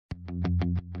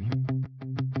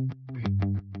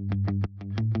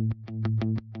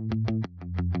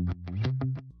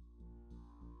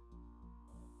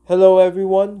Hello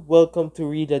everyone, welcome to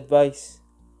Read Advice.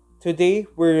 Today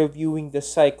we're reviewing the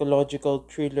psychological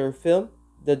thriller film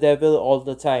The Devil All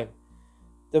the Time.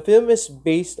 The film is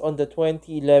based on the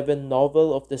 2011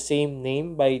 novel of the same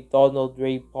name by Donald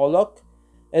Ray Pollock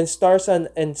and stars an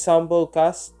ensemble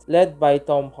cast led by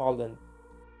Tom Holland.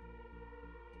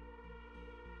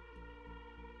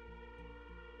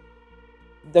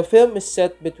 The film is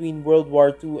set between World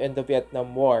War II and the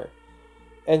Vietnam War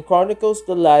and chronicles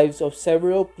the lives of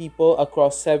several people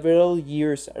across several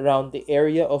years around the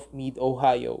area of Mid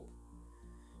Ohio.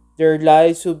 Their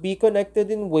lives will be connected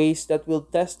in ways that will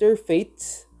test their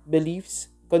faiths, beliefs,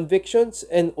 convictions,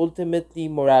 and ultimately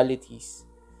moralities.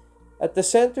 At the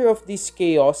center of this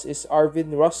chaos is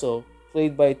Arvin Russell,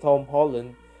 played by Tom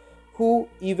Holland, who,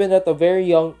 even at a very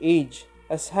young age,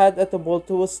 has had a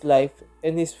tumultuous life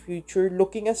and his future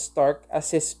looking as stark as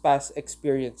his past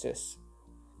experiences.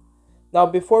 Now,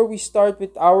 before we start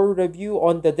with our review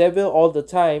on The Devil All the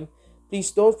Time, please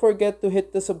don't forget to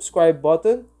hit the subscribe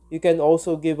button. You can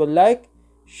also give a like,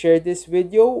 share this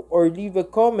video, or leave a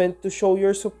comment to show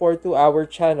your support to our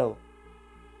channel.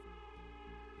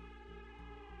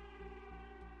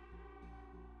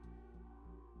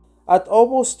 At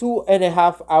almost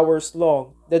 2.5 hours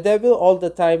long, The Devil All the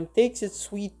Time takes its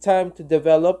sweet time to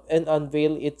develop and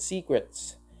unveil its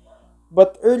secrets.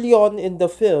 But early on in the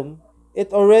film,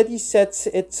 it already sets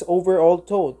its overall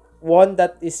tone, one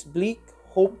that is bleak,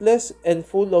 hopeless, and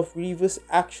full of grievous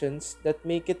actions that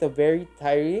make it a very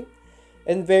tiring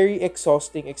and very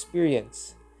exhausting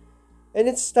experience. And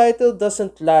its title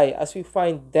doesn't lie, as we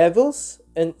find devils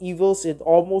and evils in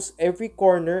almost every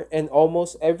corner and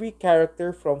almost every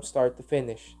character from start to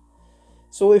finish.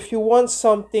 So if you want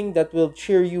something that will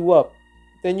cheer you up,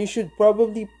 then you should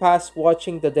probably pass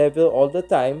watching The Devil All the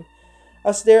Time,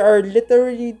 as there are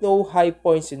literally no high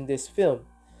points in this film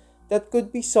that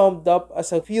could be summed up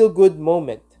as a feel-good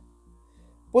moment.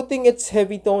 Putting its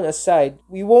heavy tone aside,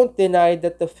 we won't deny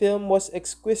that the film was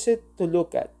exquisite to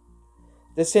look at.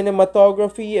 The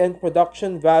cinematography and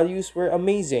production values were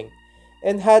amazing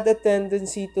and had a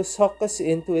tendency to suck us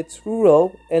into its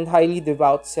rural and highly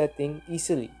devout setting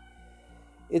easily.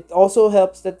 It also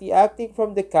helps that the acting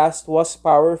from the cast was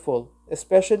powerful,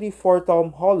 especially for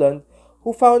Tom Holland,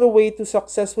 who found a way to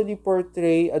successfully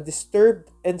portray a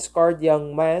disturbed and scarred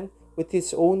young man with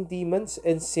his own demons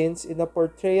and sins in a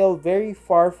portrayal very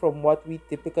far from what we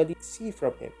typically see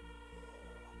from him.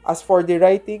 As for the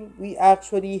writing, we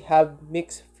actually have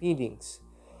mixed feelings.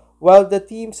 While the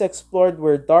themes explored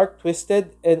were dark,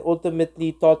 twisted, and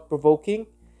ultimately thought-provoking,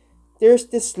 there's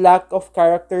this lack of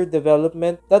character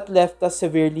development that left us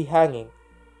severely hanging.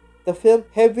 The film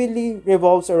heavily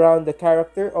revolves around the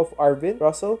character of Arvin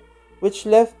Russell, which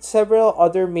left several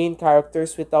other main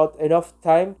characters without enough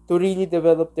time to really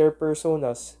develop their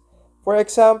personas. For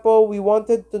example, we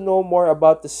wanted to know more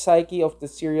about the psyche of the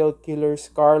serial killers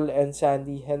Carl and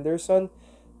Sandy Henderson,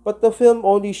 but the film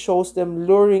only shows them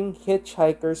luring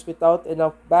hitchhikers without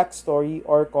enough backstory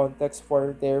or context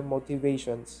for their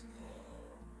motivations.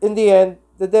 In the end,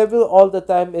 The Devil All the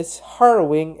Time is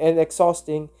harrowing and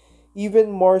exhausting,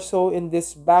 even more so in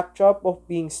this backdrop of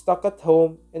being stuck at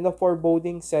home and a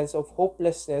foreboding sense of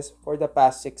hopelessness for the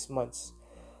past 6 months.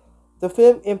 The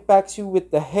film impacts you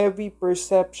with the heavy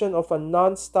perception of a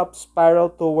non-stop spiral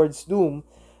towards doom,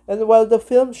 and while the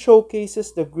film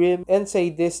showcases the grim and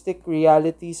sadistic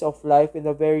realities of life in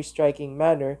a very striking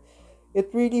manner,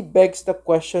 it really begs the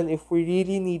question if we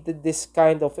really needed this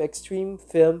kind of extreme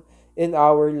film in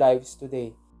our lives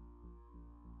today.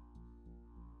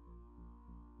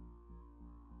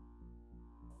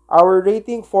 Our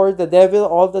rating for The Devil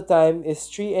All the Time is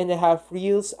 3.5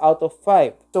 reels out of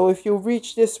 5. So if you've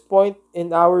reached this point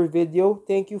in our video,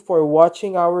 thank you for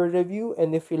watching our review,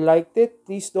 and if you liked it,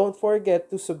 please don't forget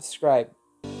to subscribe.